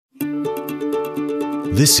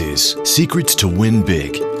This is Secrets to Win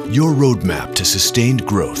Big, your roadmap to sustained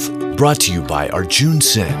growth. Brought to you by Arjun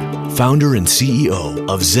Sen, founder and CEO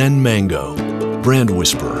of Zen Mango, brand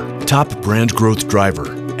whisperer, top brand growth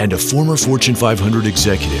driver, and a former Fortune 500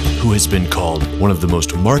 executive who has been called one of the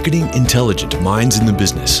most marketing intelligent minds in the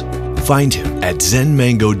business. Find him at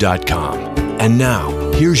zenmango.com. And now,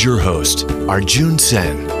 here's your host, Arjun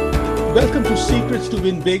Sen. Welcome to Secrets to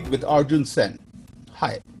Win Big with Arjun Sen.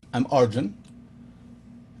 Hi, I'm Arjun,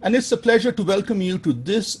 and it's a pleasure to welcome you to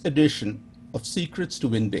this edition of Secrets to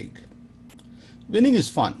Win Big. Winning is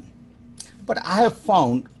fun, but I have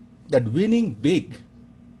found that winning big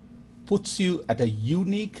puts you at a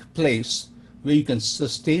unique place where you can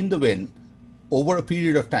sustain the win over a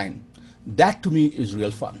period of time. That to me is real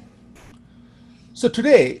fun. So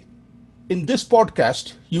today, in this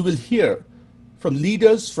podcast, you will hear from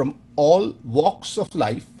leaders from all walks of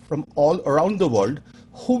life, from all around the world,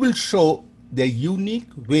 who will show their unique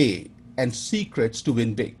way and secrets to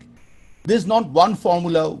win big. There's not one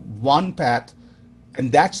formula, one path,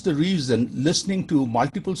 and that's the reason listening to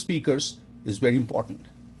multiple speakers is very important.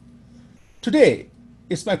 Today,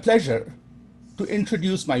 it's my pleasure to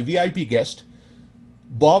introduce my VIP guest,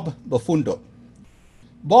 Bob Bafundo.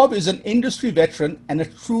 Bob is an industry veteran and a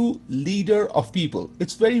true leader of people.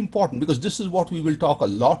 It's very important because this is what we will talk a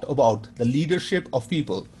lot about, the leadership of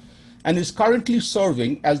people, and is currently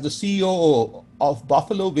serving as the CEO of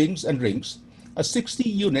Buffalo Wings and Rings, a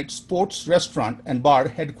 60-unit sports restaurant and bar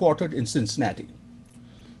headquartered in Cincinnati.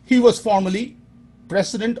 He was formerly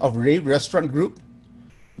president of Rave Restaurant Group,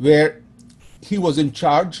 where he was in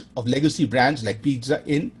charge of legacy brands like Pizza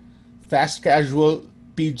Inn, fast casual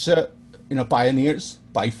pizza pioneers,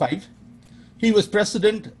 Pie 5. He was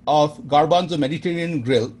president of Garbanzo Mediterranean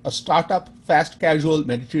Grill, a startup fast casual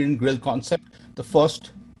Mediterranean grill concept,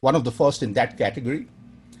 one of the first in that category.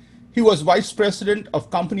 He was vice president of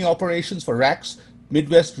company operations for Rax,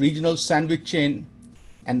 Midwest regional sandwich chain,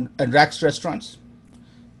 and Rax restaurants.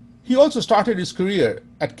 He also started his career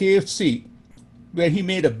at KFC, where he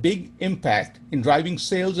made a big impact in driving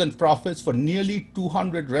sales and profits for nearly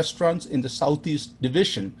 200 restaurants in the Southeast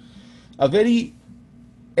division, a very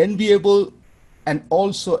enviable and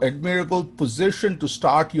also admirable position to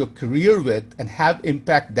start your career with and have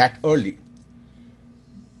impact that early.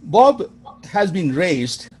 Bob has been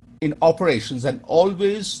raised in operations and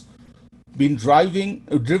always been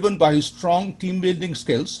driven by his strong team building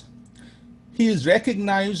skills. He is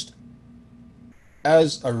recognized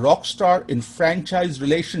as a rock star in franchise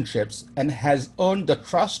relationships and has earned the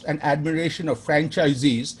trust and admiration of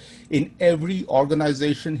franchisees in every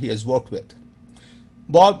organization he has worked with.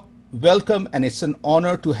 Bob, welcome, and it's an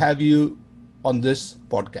honor to have you on this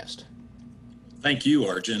podcast. Thank you,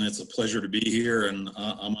 Arjun. It's a pleasure to be here, and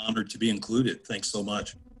I'm honored to be included. Thanks so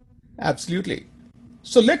much. Absolutely.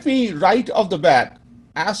 So let me right off the bat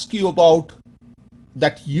ask you about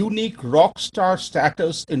that unique rock star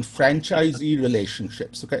status in franchisee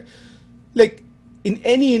relationships. Okay, like in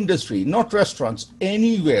any industry, not restaurants,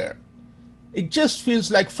 anywhere, it just feels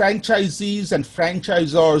like franchisees and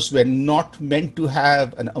franchisors were not meant to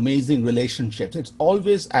have an amazing relationship. It's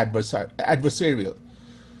always adversarial.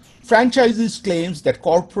 Franchisees claims that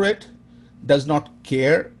corporate does not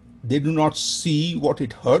care. They do not see what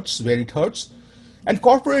it hurts, where it hurts. And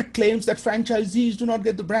corporate claims that franchisees do not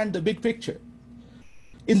get the big picture.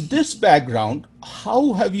 In this background,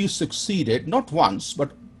 how have you succeeded, not once,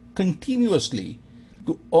 but continuously,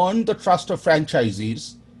 to earn the trust of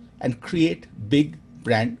franchisees and create big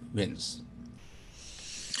brand wins?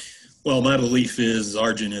 Well, my belief is,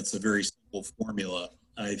 Arjun, it's a very simple formula.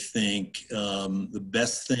 I think the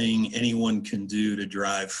best thing anyone can do to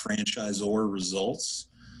drive franchisor results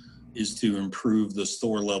is to improve the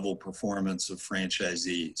store level performance of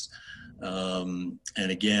franchisees. And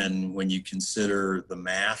again, when you consider the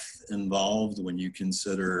math involved, when you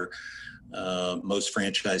consider most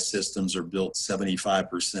franchise systems are built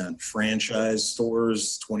 75% franchise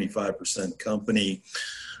stores, 25% company,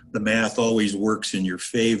 the math always works in your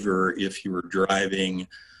favor if you are driving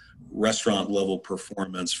restaurant level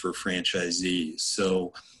performance for franchisees.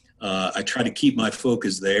 So I try to keep my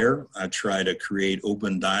focus there. I try to create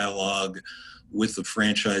open dialogue with the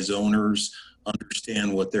franchise owners,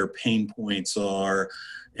 understand what their pain points are,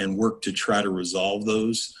 and work to try to resolve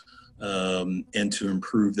those and to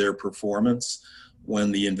improve their performance. When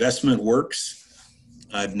the investment works,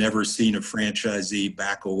 I've never seen a franchisee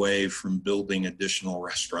back away from building additional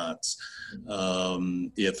restaurants.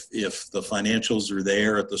 If the financials are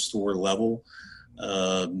there at the store level,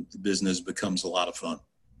 the business becomes a lot of fun.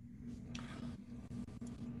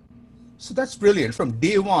 So that's brilliant. From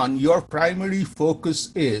day one, your primary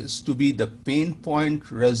focus is to be the pain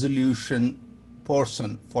point resolution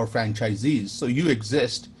person for franchisees. So you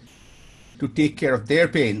exist to take care of their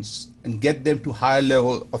pains and get them to higher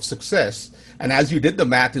level of success. And as you did the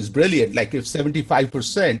math is brilliant. Like if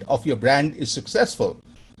 75% of your brand is successful,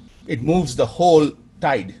 it moves the whole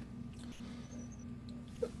tide.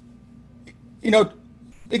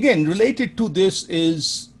 Again, related to this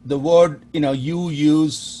is the word, you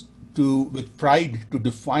use with pride to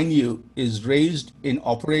define you is raised in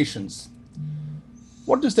operations.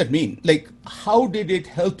 What does that mean? Like, how did it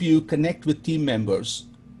help you connect with team members?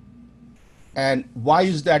 And why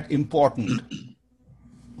is that important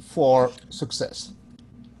for success?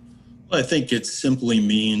 Well, I think it simply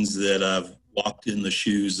means that I've walked in the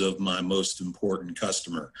shoes of my most important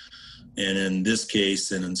customer. And in this case,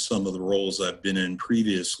 and in some of the roles I've been in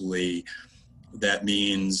previously, that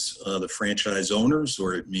means the franchise owners,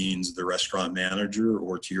 or it means the restaurant manager,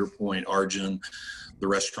 or to your point, Arjun, the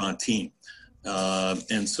restaurant team.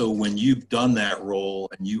 And so when you've done that role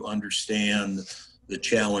and you understand the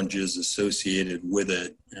challenges associated with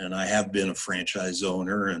it, and I have been a franchise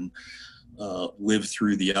owner and lived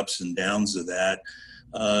through the ups and downs of that,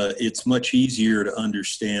 it's much easier to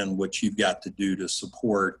understand what you've got to do to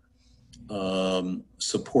support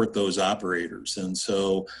those operators. And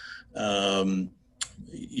so,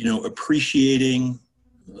 appreciating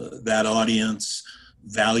that audience,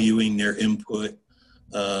 valuing their input,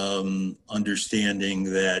 understanding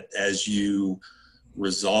that as you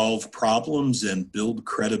resolve problems and build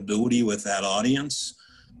credibility with that audience,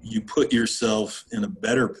 you put yourself in a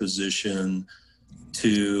better position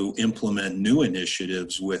to implement new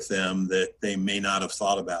initiatives with them that they may not have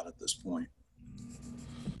thought about at this point.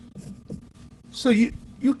 So you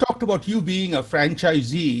talked about you being a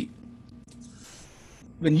franchisee.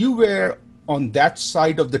 When you were on that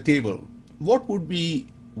side of the table, what would be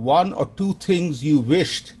one or two things you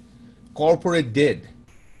wished corporate did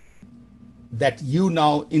that you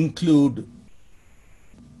now include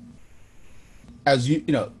as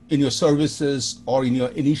in your services or in your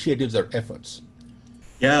initiatives or efforts?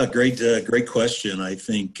 Yeah, great question. I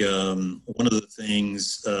think one of the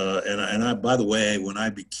things, and I, by the way, when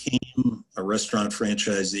I became a restaurant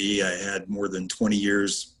franchisee, I had more than 20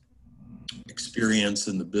 years experience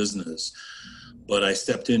in the business, but I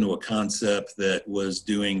stepped into a concept that was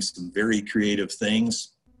doing some very creative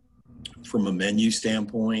things from a menu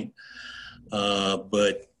standpoint,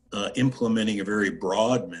 but implementing a very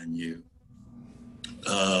broad menu.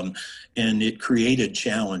 And it created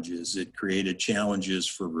challenges. It created challenges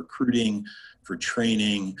for recruiting, for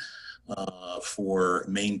training, for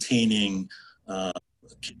maintaining a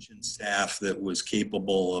kitchen staff that was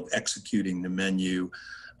capable of executing the menu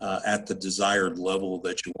at the desired level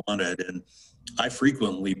that you wanted. And I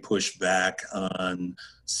frequently push back on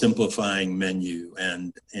simplifying menu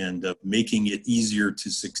and making it easier to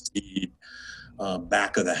succeed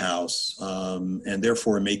back of the house, and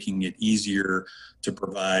therefore making it easier to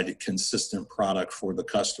provide a consistent product for the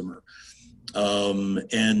customer.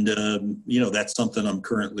 That's something I'm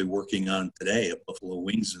currently working on today at Buffalo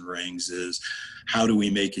Wings and Rings, is how do we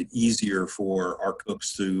make it easier for our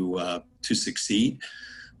cooks to succeed,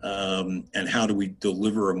 and how do we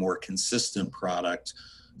deliver a more consistent product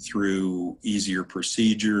through easier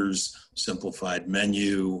procedures, simplified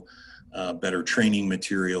menu, better training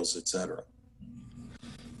materials, etc.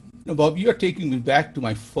 Bob, you're taking me back to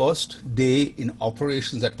my first day in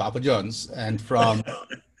operations at Papa John's, and from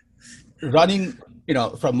running,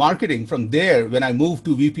 from marketing, from there, when I moved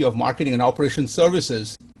to VP of Marketing and Operations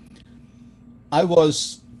Services, I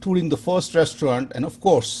was touring the first restaurant, and of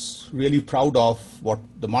course, really proud of what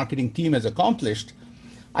the marketing team has accomplished.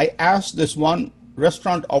 I asked this one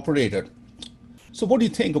restaurant operator, so what do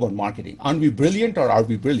you think about marketing? Aren't we brilliant or are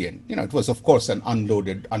we brilliant? It was, of course, an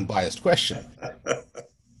unloaded, unbiased question.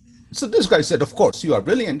 So this guy said, of course, you are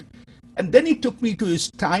brilliant. And then he took me to his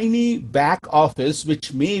tiny back office,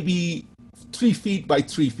 which may be 3 feet by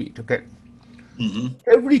 3 feet, okay? Mm-hmm.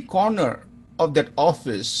 Every corner of that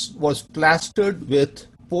office was plastered with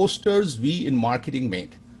posters we in marketing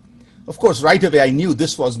made. Of course, right away, I knew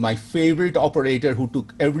this was my favorite operator who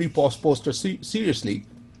took every poster seriously.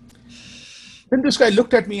 Then this guy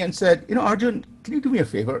looked at me and said, Arjun, can you do me a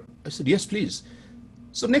favor? I said, yes, please.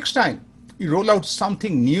 So next time you roll out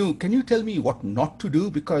something new, can you tell me what not to do?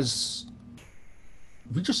 Because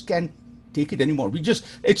we just can't take it anymore.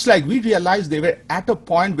 It's like we realized they were at a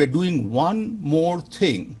point where doing one more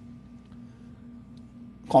thing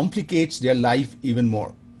complicates their life even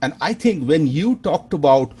more. And I think when you talked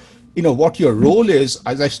about what your role is,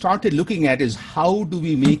 as I started looking at, is how do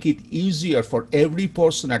we make it easier for every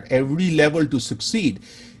person at every level to succeed?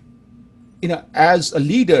 As a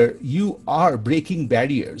leader, you are breaking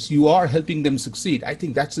barriers. You are helping them succeed. I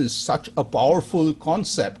think that is such a powerful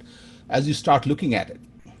concept as you start looking at it.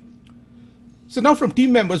 So now from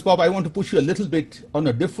team members, Bob, I want to push you a little bit on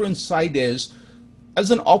a different side is, as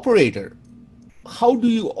an operator, how do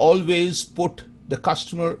you always put the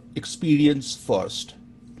customer experience first?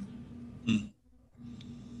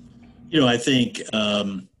 I think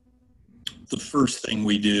the first thing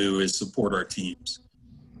we do is support our teams.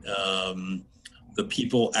 The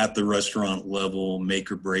people at the restaurant level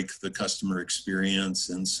make or break the customer experience.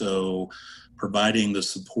 And so providing the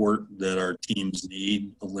support that our teams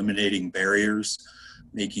need, eliminating barriers,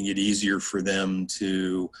 making it easier for them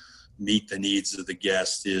to meet the needs of the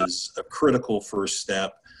guest is a critical first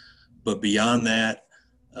step. But beyond that,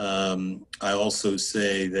 I also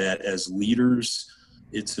say that as leaders,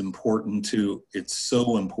 it's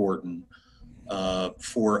so important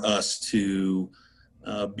for us to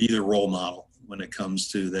be the role model when it comes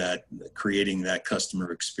to that, creating that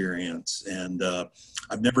customer experience. And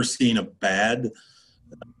I've never seen a bad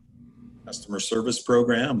customer service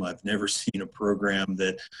program. I've never seen a program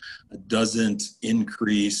that doesn't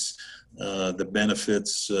increase the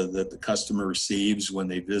benefits that the customer receives when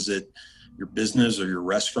they visit your business or your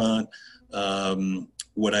restaurant.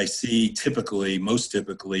 What I see most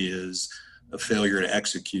typically is a failure to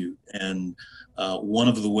execute. And one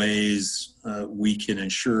of the ways we can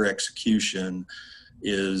ensure execution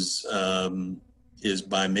is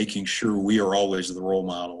by making sure we are always the role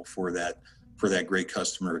model for that great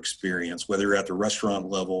customer experience, whether you're at the restaurant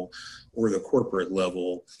level or the corporate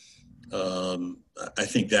level. I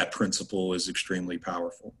think that principle is extremely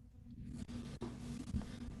powerful.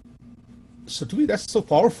 So to me, that's so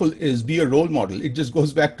powerful, is be a role model. It just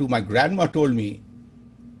goes back to my grandma told me,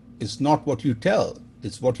 it's not what you tell,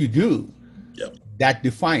 it's what you do. Yep. That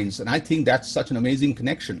defines. And I think that's such an amazing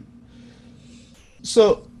connection.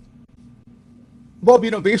 So, Bob,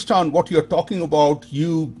 based on what you're talking about,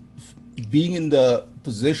 you being in the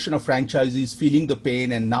position of franchisees, feeling the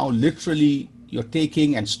pain, and now literally you're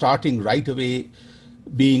taking and starting right away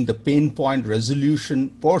being the pain point resolution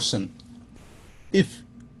person. If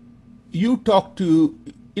you talk to,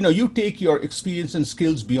 you take your experience and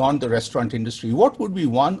skills beyond the restaurant industry, what would be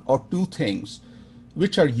one or two things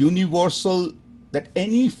which are universal that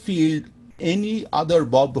any field, any other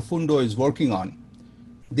Bob Bufundo is working on,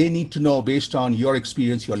 they need to know based on your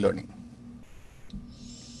experience, your learning?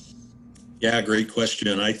 Yeah, great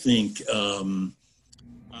question. I think I'll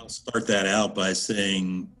start that out by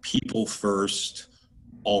saying people first,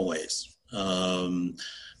 always.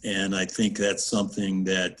 And I think that's something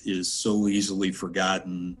that is so easily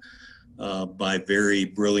forgotten by very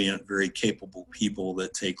brilliant, very capable people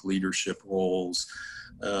that take leadership roles,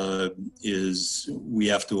 is we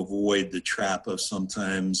have to avoid the trap of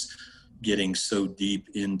sometimes getting so deep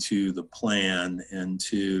into the plan and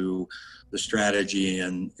to the strategy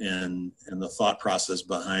and the thought process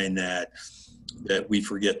behind that we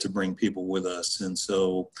forget to bring people with us. And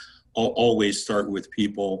so I'll always start with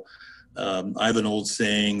people. I have an old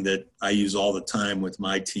saying that I use all the time with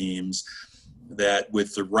my teams, that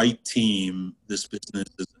with the right team, this business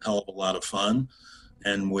is a hell of a lot of fun.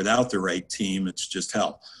 And without the right team, it's just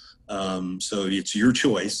hell. So it's your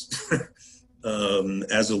choice.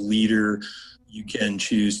 As a leader, you can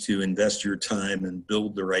choose to invest your time and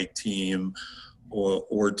build the right team,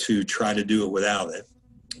 or to try to do it without it.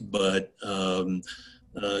 But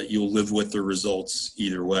you'll live with the results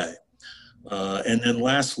either way. And then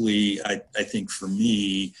lastly, I think for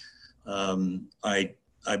me,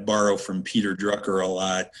 I borrow from Peter Drucker a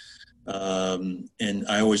lot. And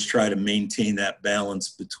I always try to maintain that balance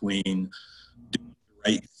between doing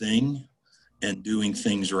the right thing and doing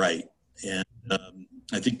things right. And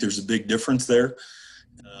I think there's a big difference there.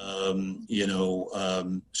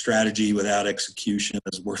 Strategy without execution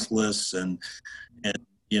is worthless, and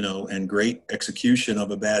great execution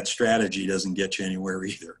of a bad strategy doesn't get you anywhere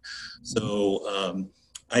either. So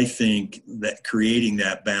I think that creating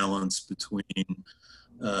that balance between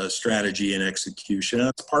strategy and execution,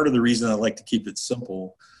 that's part of the reason I like to keep it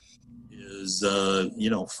simple, is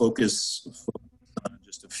focus on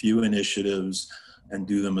just a few initiatives and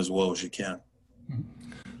do them as well as you can.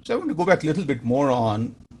 So I want to go back a little bit more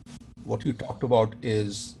on what you talked about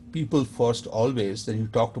is people first always. Then you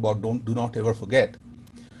talked about do not ever forget.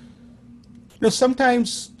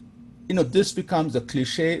 Sometimes, this becomes a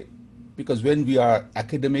cliche, because when we are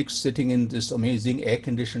academics sitting in this amazing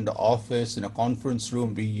air-conditioned office in a conference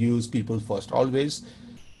room, we use people first always.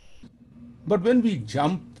 But when we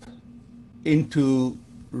jump into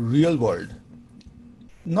real world,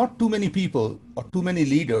 not too many people or too many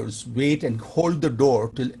leaders wait and hold the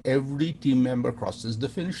door till every team member crosses the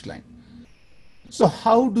finish line. So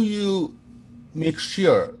how do you make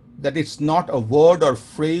sure that it's not a word or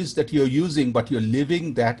phrase that you're using, but you're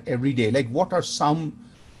living that every day? Like, what are some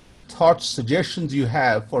thoughts, suggestions you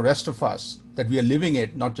have for rest of us that we are living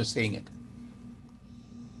it, not just saying it?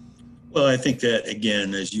 Well, I think that,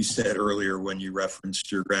 again, as you said earlier, when you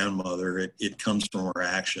referenced your grandmother, it comes from our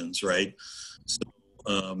actions, right? So,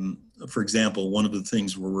 for example, one of the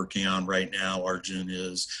things we're working on right now, Arjun,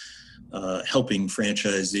 is helping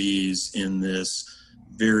franchisees in this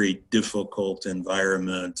very difficult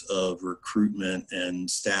environment of recruitment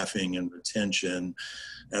and staffing and retention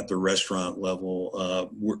at the restaurant level.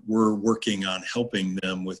 We're working on helping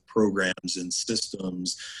them with programs and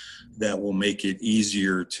systems that will make it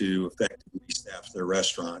easier to effectively staff their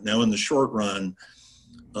restaurant. Now, in the short run,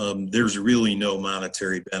 there's really no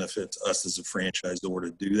monetary benefit to us as a franchisor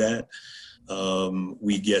to do that.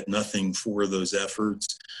 We get nothing for those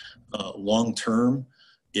efforts. Long term,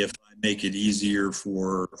 if I make it easier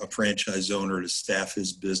for a franchise owner to staff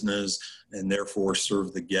his business and therefore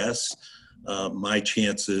serve the guests, my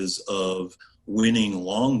chances of winning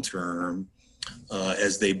long term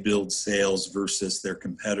as they build sales versus their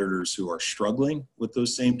competitors who are struggling with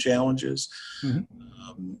those same challenges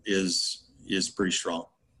is pretty strong.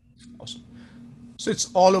 Awesome. So it's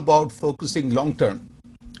all about focusing long term.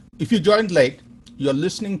 If you joined late, you're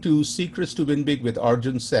listening to Secrets to Win Big with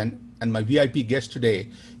Arjun Sen, and my VIP guest today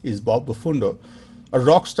is Bob Bufundo, a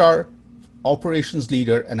rock star, operations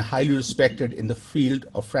leader, and highly respected in the field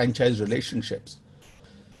of franchise relationships.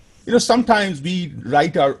 You know, sometimes we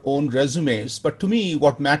write our own resumes, but to me,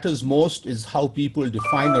 what matters most is how people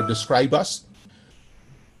define or describe us.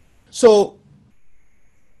 So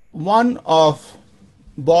one of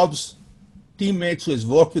Bob's teammates who has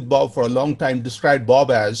worked with Bob for a long time described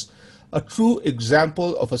Bob as a true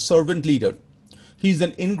example of a servant leader. He's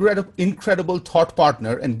an incredible thought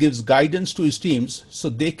partner and gives guidance to his teams so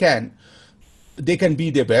they can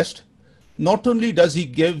be their best. Not only does he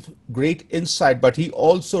give great insight, but he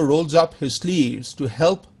also rolls up his sleeves to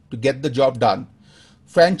help to get the job done.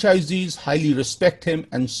 Franchisees highly respect him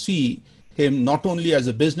and see him not only as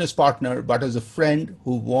a business partner, but as a friend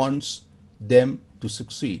who wants them to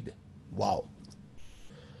succeed. Wow.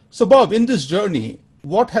 So Bob, in this journey,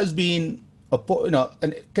 what has been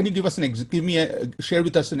and can you give us share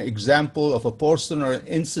with us an example of a person or an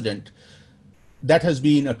incident that has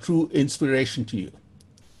been a true inspiration to you?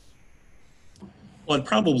 Well, I'd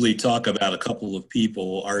probably talk about a couple of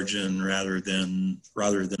people, Arjun, rather than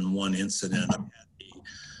one incident. I've had the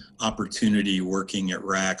opportunity working at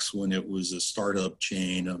Rax when it was a startup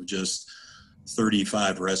chain of just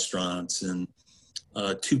 35 restaurants, and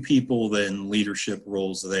two people in leadership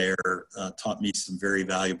roles there taught me some very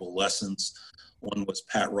valuable lessons. One was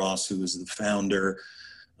Pat Ross, who was the founder.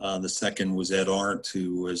 The second was Ed Arndt,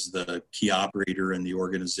 who was the key operator in the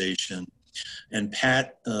organization. And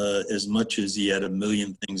Pat, as much as he had a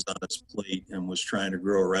million things on his plate and was trying to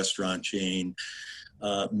grow a restaurant chain,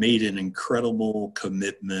 made an incredible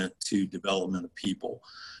commitment to development of people.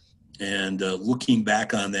 And looking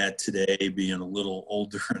back on that today, being a little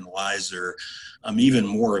older and wiser, I'm even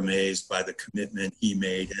more amazed by the commitment he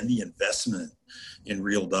made and the investment in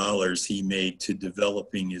real dollars he made to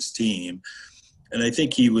developing his team. And I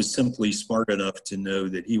think he was simply smart enough to know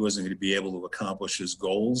that he wasn't going to be able to accomplish his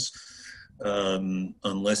goals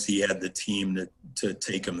unless he had the team to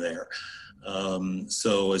take him there.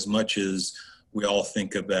 So as much as we all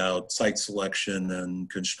think about site selection and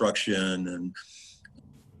construction and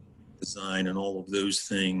design and all of those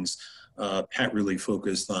things, Pat really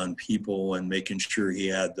focused on people and making sure he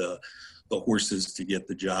had the horses to get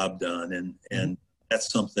the job done. And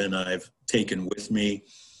that's something I've taken with me.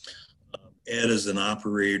 Ed, as an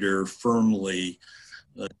operator, firmly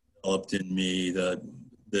developed in me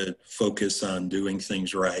the focus on doing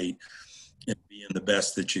things right and being the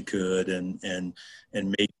best that you could and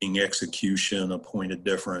making execution a point of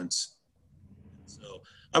difference. So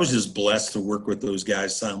I was just blessed to work with those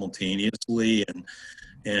guys simultaneously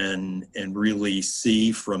and really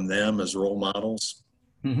see from them as role models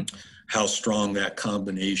how strong that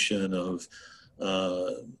combination of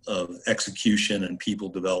execution and people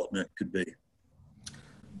development could be.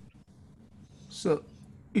 So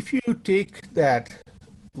if you take that,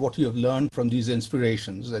 what you have learned from these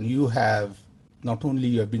inspirations, and you have not only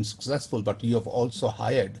you have been successful, but you have also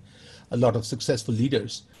hired a lot of successful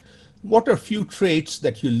leaders. What are few traits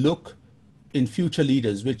that you look in future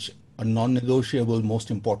leaders which are non-negotiable, most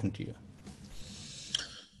important to you?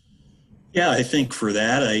 Yeah, I think for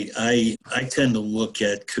that, I tend to look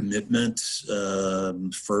at commitment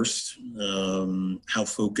first. How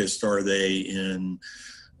focused are they in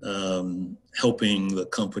helping the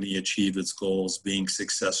company achieve its goals, being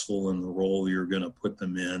successful in the role you're going to put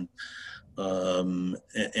them in? And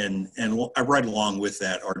I right along with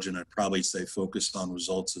that, Arjun, I'd probably say focused on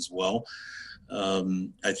results as well.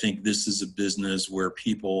 I think this is a business where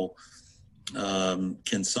people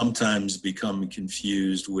can sometimes become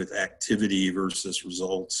confused with activity versus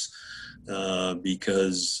results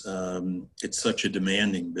because it's such a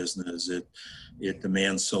demanding business. It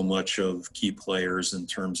demands so much of key players in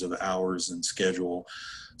terms of hours and schedule.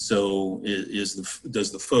 So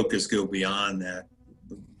does the focus go beyond that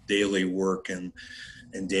daily work and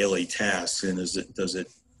daily tasks, and does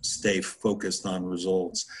it stay focused on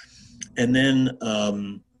results? And then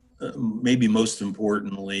maybe most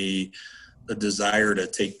importantly, a desire to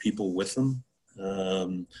take people with them,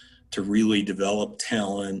 to really develop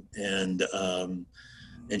talent and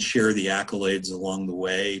share the accolades along the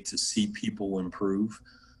way, to see people improve.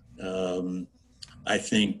 I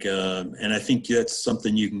think that's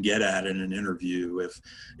something you can get at in an interview. If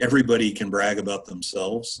everybody can brag about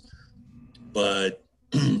themselves, but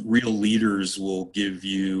real leaders will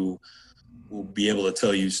be able to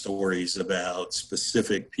tell you stories about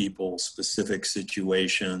specific people, specific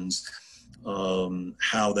situations,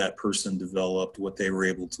 how that person developed, what they were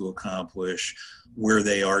able to accomplish, where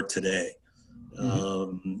they are today.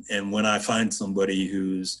 And when I find somebody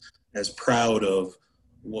who's as proud of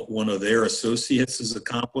what one of their associates has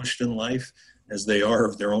accomplished in life as they are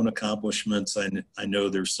of their own accomplishments, I know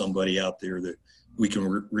there's somebody out there that we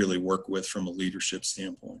can really work with from a leadership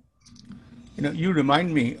standpoint. You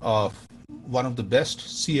remind me of one of the best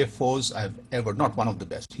CFOs I've ever, not one of the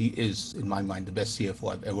best, he is, in my mind, the best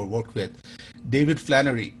CFO I've ever worked with, David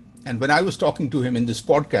Flannery. And when I was talking to him in this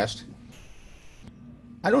podcast,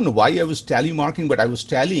 I don't know why I was tally marking, but I was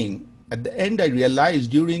tallying. At the end, I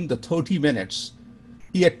realized during the 30 minutes,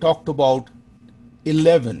 he had talked about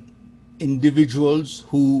 11 individuals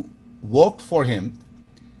who worked for him,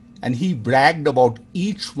 and he bragged about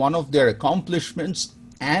each one of their accomplishments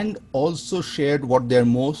and also shared what their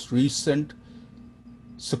most recent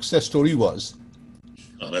success story was.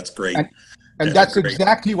 Oh, that's great. And that's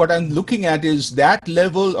exactly what I'm looking at, is that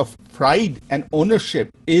level of pride and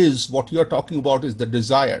ownership is what you're talking about, is the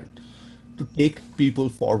desire to take people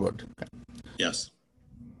forward. Yes.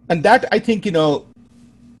 And that, I think,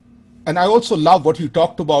 and I also love what you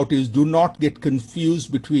talked about is do not get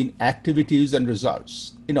confused between activities and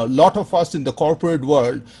results. A lot of us in the corporate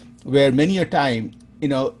world, where many a time,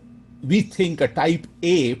 we think a type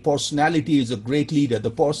A personality is a great leader, the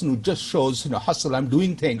person who just shows, hustle, I'm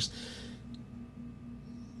doing things.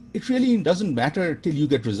 It really doesn't matter till you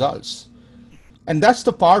get results. And that's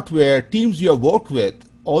the part where teams you have worked with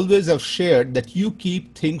always have shared that you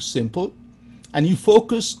keep things simple and you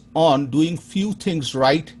focus on doing few things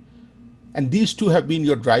right. And these two have been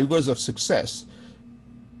your drivers of success.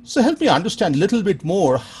 So help me understand a little bit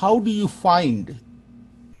more. How do you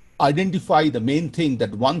identify the main thing,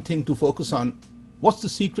 that one thing to focus on? What's the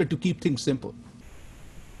secret to keep things simple?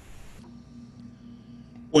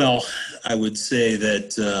 Well, I would say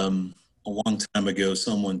that a long time ago,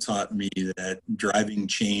 someone taught me that driving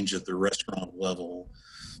change at the restaurant level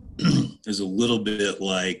is a little bit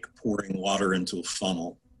like pouring water into a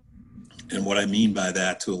funnel. And what I mean by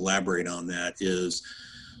that, to elaborate on that, is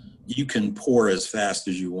you can pour as fast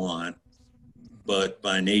as you want, but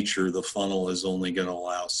by nature, the funnel is only going to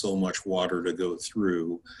allow so much water to go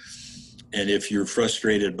through. And if you're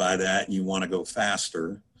frustrated by that and you want to go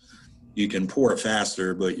faster, you can pour it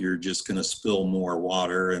faster, but you're just going to spill more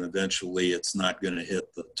water, and eventually it's not going to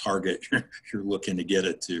hit the target you're looking to get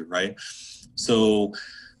it to, right? So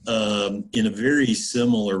in a very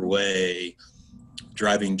similar way,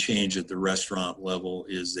 driving change at the restaurant level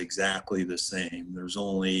is exactly the same. There's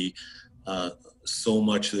only so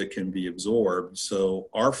much that can be absorbed. So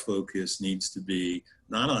our focus needs to be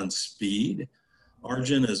not on speed,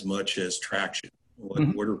 Arjun, as much as traction.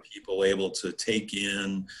 What are people able to take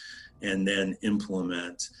in and then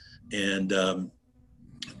implement? And,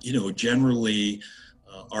 generally,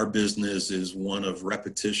 our business is one of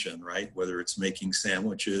repetition, right? Whether it's making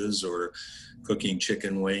sandwiches or cooking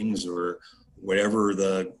chicken wings or whatever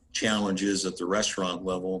the challenge is at the restaurant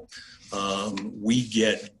level, we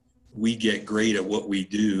get great at what we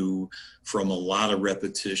do from a lot of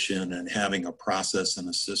repetition and having a process and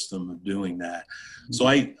a system of doing that. So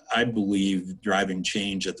I believe driving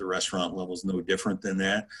change at the restaurant level is no different than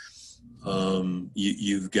that.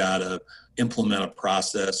 You've got to implement a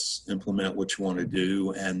process, implement what you want to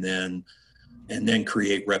do, and then and then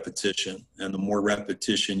create repetition. And the more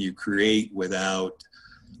repetition you create without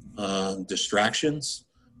distractions,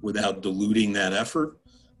 without diluting that effort,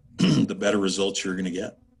 the better results you're going to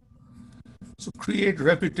get. So create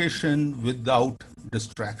repetition without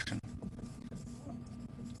distraction.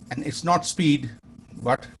 And it's not speed,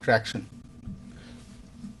 but traction.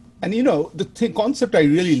 And the concept I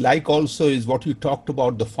really like also is what you talked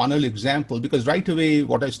about, the funnel example, because right away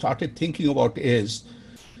what I started thinking about is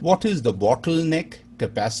what is the bottleneck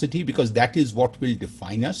capacity, because that is what will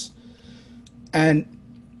define us. And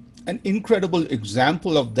an incredible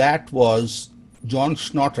example of that was John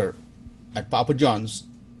Schnotter at Papa John's,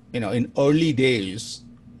 in early days,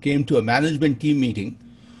 came to a management team meeting.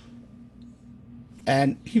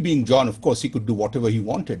 And he being John, of course, he could do whatever he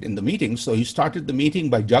wanted in the meeting. So he started the meeting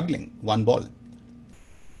by juggling one ball.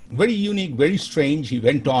 Very unique, very strange. He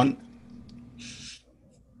went on.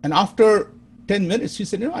 And after 10 minutes, he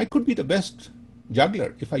said, I could be the best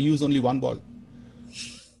juggler if I use only one ball.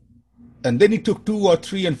 And then he took 2 or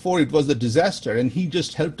 3 and 4. It was a disaster. And he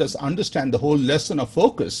just helped us understand the whole lesson of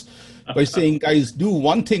focus by saying, guys, do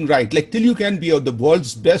one thing right. Like till you can be the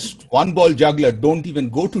world's best one ball juggler, don't even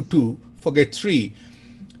go to 2, forget 3.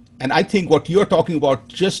 And I think what you're talking about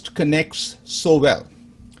just connects so well.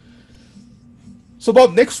 So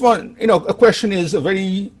Bob, next one, a question is a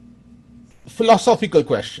very philosophical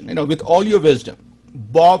question, with all your wisdom.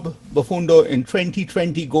 Bob Bafundo in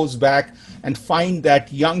 2020 goes back and find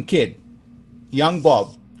that young kid, young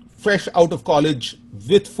Bob, fresh out of college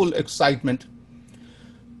with full excitement.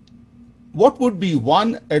 What would be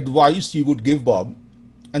one advice you would give Bob?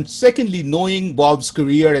 And secondly, knowing Bob's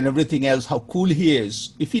career and everything else, how cool he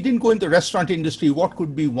is, if he didn't go in the restaurant industry, what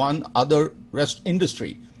could be one other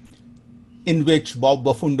industry in which Bob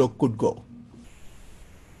Bafundo could go?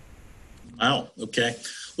 Wow. Okay.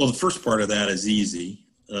 Well, the first part of that is easy.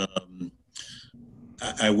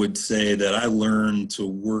 I would say that I learned to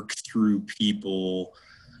work through people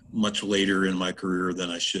much later in my career than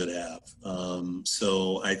I should have.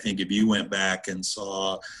 So I think if you went back and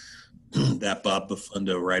saw that Bob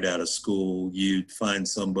Bafundo right out of school, you'd find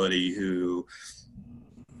somebody who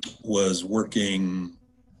was working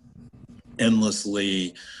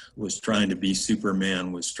endlessly, was trying to be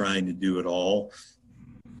Superman, was trying to do it all.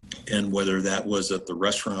 And whether that was at the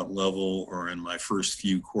restaurant level or in my first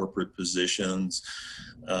few corporate positions,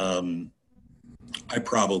 I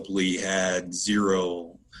probably had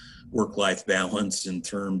zero work-life balance in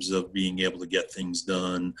terms of being able to get things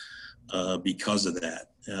done because of that.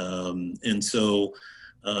 And so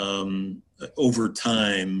over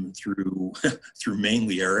time, through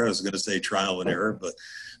mainly error, I was going to say trial and error, but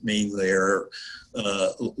mainly error,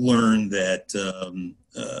 learned that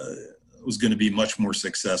was going to be much more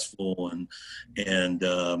successful and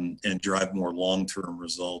drive more long-term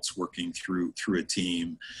results working through a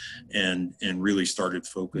team, and really started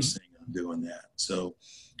focusing on doing that. So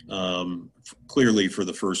clearly, for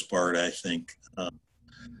the first part, I think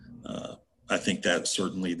that's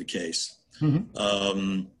certainly the case.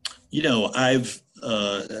 Mm-hmm. I've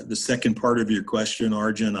the second part of your question,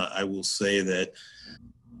 Arjun, I will say that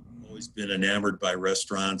I've always been enamored by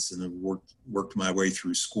restaurants and have worked my way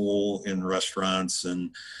through school in restaurants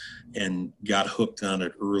and got hooked on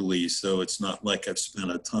it early. So it's not like I've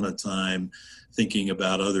spent a ton of time thinking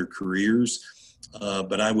about other careers.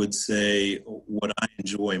 But I would say what I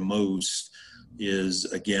enjoy most is,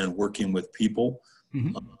 again, working with people.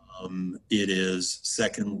 Mm-hmm. It is,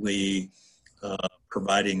 secondly,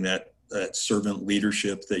 providing that servant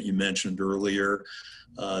leadership that you mentioned earlier.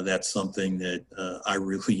 That's something that I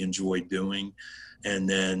really enjoy doing. And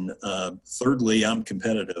then thirdly, I'm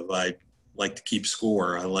competitive. I like to keep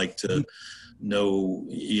score. I like to know,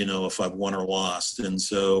 if I've won or lost. And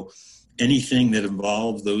so anything that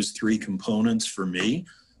involved those 3 components for me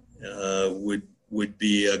would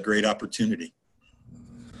be a great opportunity.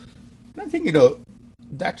 I think,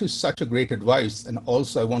 that is such a great advice. And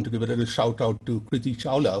also I want to give a little shout out to Kriti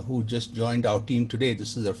Chawla, who just joined our team today.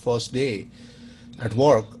 This is her first day at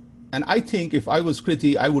work. And I think if I was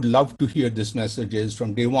Kriti, I would love to hear this message is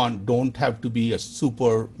from day one, don't have to be a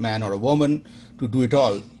superman or a woman to do it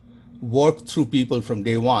all. Work through people from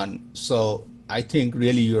day one. So I think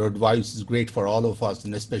really your advice is great for all of us,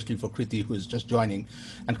 and especially for Kriti, who is just joining.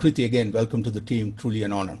 And Kriti, again, welcome to the team. Truly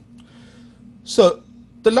an honor. So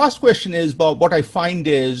the last question is, Bob, what I find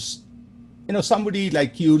is, somebody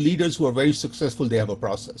like you, leaders who are very successful, they have a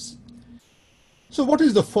process. So what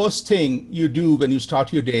is the first thing you do when you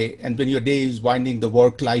start your day, and when your day is winding the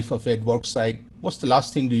work life of it, work side, what's the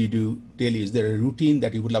last thing do you do daily? Is there a routine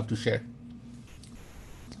that you would love to share?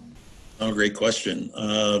 Oh, great question.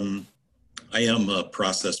 I am a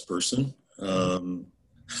process person.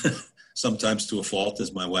 Sometimes to a fault,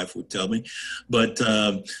 as my wife would tell me. But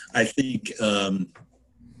I think,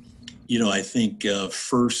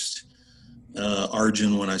 first,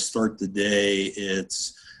 Arjun, when I start the day,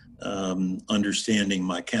 it's understanding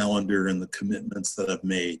my calendar and the commitments that I've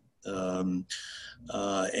made. And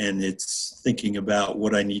it's thinking about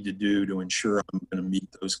what I need to do to ensure I'm going to meet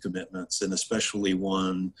those commitments, and especially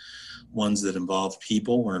ones that involve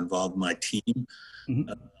people or involve my team.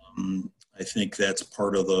 Mm-hmm. I think that's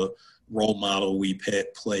part of the role model we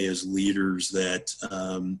play as leaders, that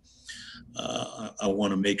I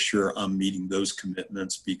want to make sure I'm meeting those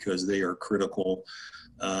commitments, because they are critical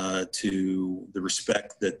to the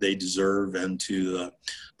respect that they deserve and to the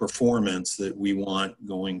performance that we want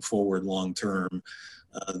going forward long term.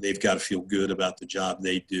 They've got to feel good about the job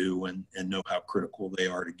they do and know how critical they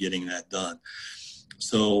are to getting that done.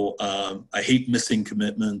 So I hate missing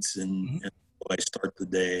commitments, and I start the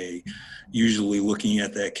day usually looking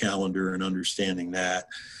at that calendar and understanding that.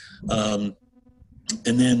 And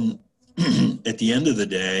then at the end of the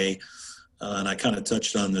day, and I kind of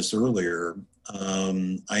touched on this earlier,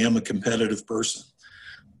 I am a competitive person.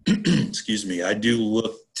 Excuse me. I do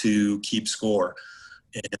look to keep score.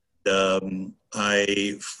 And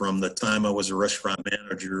from the time I was a restaurant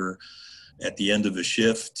manager at the end of a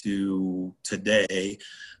shift to today,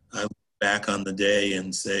 I look back on the day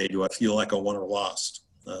and say, do I feel like I won or lost?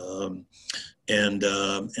 And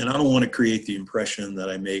I don't want to create the impression that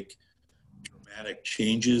I make dramatic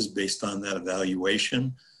changes based on that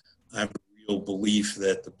evaluation. I have a real belief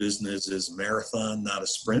that the business is a marathon, not a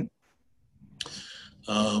sprint.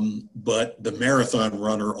 But the marathon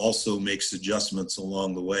runner also makes adjustments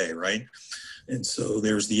along the way, right? And so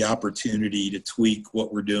there's the opportunity to tweak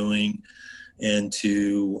what we're doing and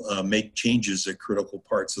to make changes at critical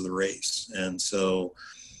parts of the race. And so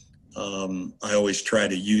I always try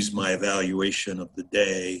to use my evaluation of the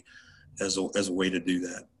day as a way to do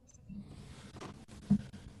that.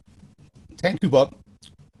 Thank you, Bob.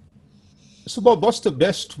 So, Bob, what's the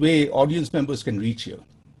best way audience members can reach you?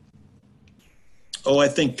 Oh, I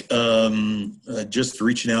think just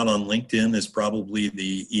reaching out on LinkedIn is probably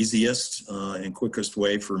the easiest and quickest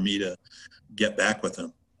way for me to get back with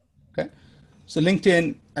them. Okay. So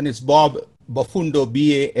LinkedIn, and it's Bob Bafundo,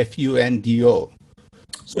 Bafundo.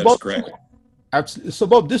 So That's Bob, correct. Absolutely. So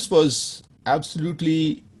Bob, this was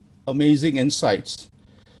absolutely amazing insights.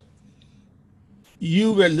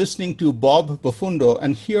 You were listening to Bob Bafundo,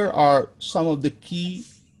 and here are some of the key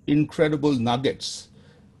incredible nuggets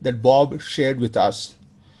that Bob shared with us.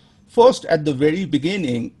 First, at the very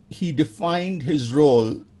beginning, he defined his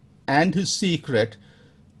role and his secret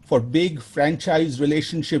for big franchise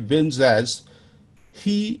relationship wins as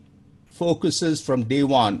he focuses from day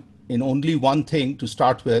one in only one thing to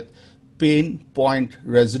start with: pain point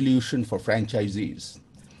resolution for franchisees.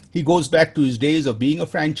 He goes back to his days of being a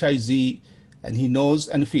franchisee, and he knows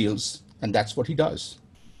and feels, and that's what he does.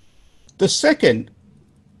 The second,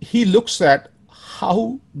 he looks at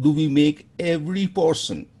how do we make every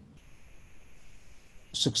person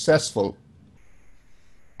successful,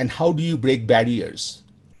 and how do you break barriers?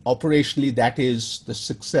 Operationally, that is the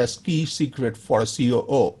success key secret for a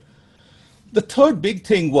COO. The third big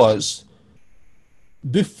thing was,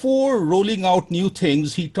 before rolling out new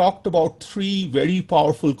things, he talked about three very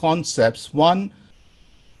powerful concepts. One,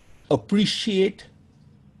 appreciate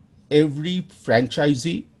every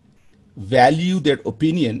franchisee, value their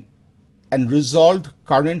opinion, and resolve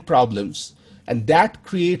current problems. And that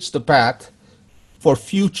creates the path for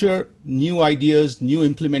future new ideas, new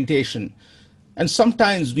implementation. And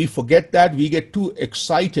sometimes we forget that. We get too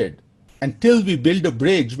excited until we build a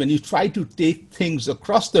bridge. When you try to take things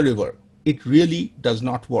across the river, it really does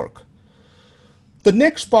not work. The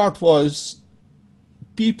next part was,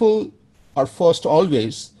 people are first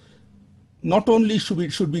always. Not only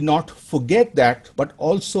should we not forget that, but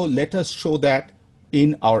also let us show that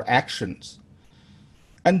in our actions.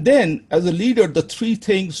 And then, as a leader, the three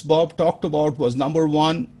things Bob talked about was, number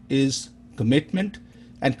one is commitment.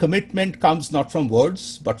 And commitment comes not from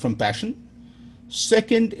words, but from passion.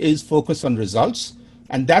 Second is focus on results.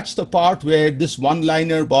 And that's the part where this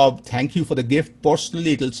one-liner, Bob, thank you for the gift.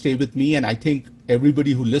 Personally, it'll stay with me. And I think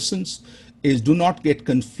everybody who listens is, do not get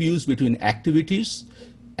confused between activities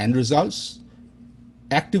and results.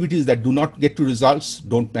 Activities that do not get to results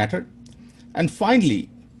don't matter. And finally,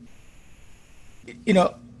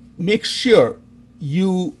 make sure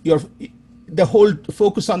the whole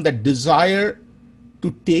focus on that desire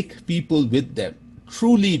to take people with them.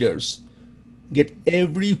 True leaders get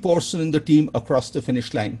every person in the team across the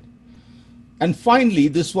finish line. And finally,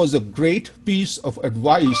 this was a great piece of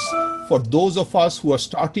advice for those of us who are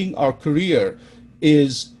starting our career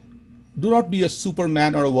is do not be a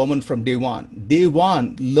superman or a woman from day one. Day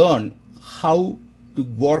one, learn how to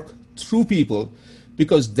work through people,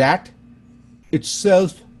 because that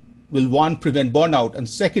itself will, one, prevent burnout, and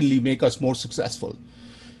secondly, make us more successful.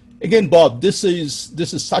 Again, Bob, this is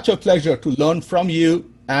such a pleasure to learn from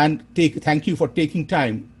you, and thank you for taking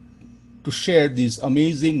time to share these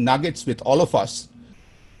amazing nuggets with all of us.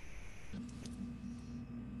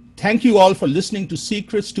 Thank you all for listening to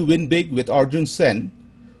Secrets to Win Big with Arjun Sen.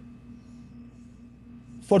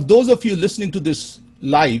 For those of you listening to this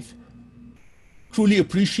live, truly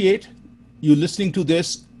appreciate you listening to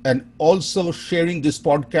this and also sharing this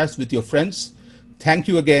podcast with your friends. Thank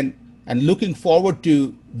you again, and looking forward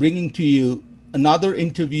to bringing to you another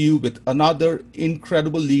interview with another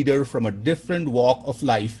incredible leader from a different walk of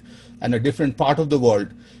life and a different part of the world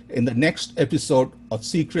in the next episode of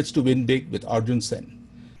Secrets to Win Big with Arjun Sen.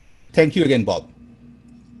 Thank you again, Bob.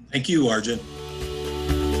 Thank you, Arjun.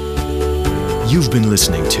 You've been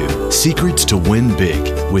listening to Secrets to Win Big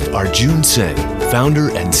with Arjun Sen, founder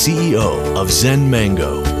and CEO of Zen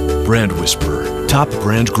Mango, brand whisperer, top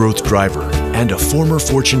brand growth driver, and a former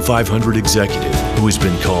Fortune 500 executive who has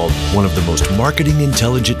been called one of the most marketing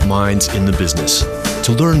intelligent minds in the business.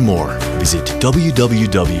 To learn more, visit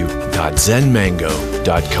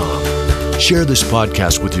www.zenmango.com. Share this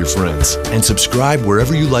podcast with your friends and subscribe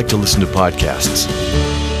wherever you like to listen to podcasts.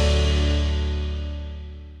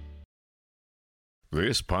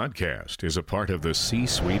 This podcast is a part of the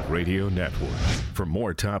C-Suite Radio Network. For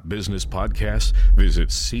more top business podcasts,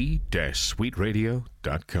 visit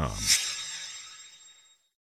c-suiteradio.com.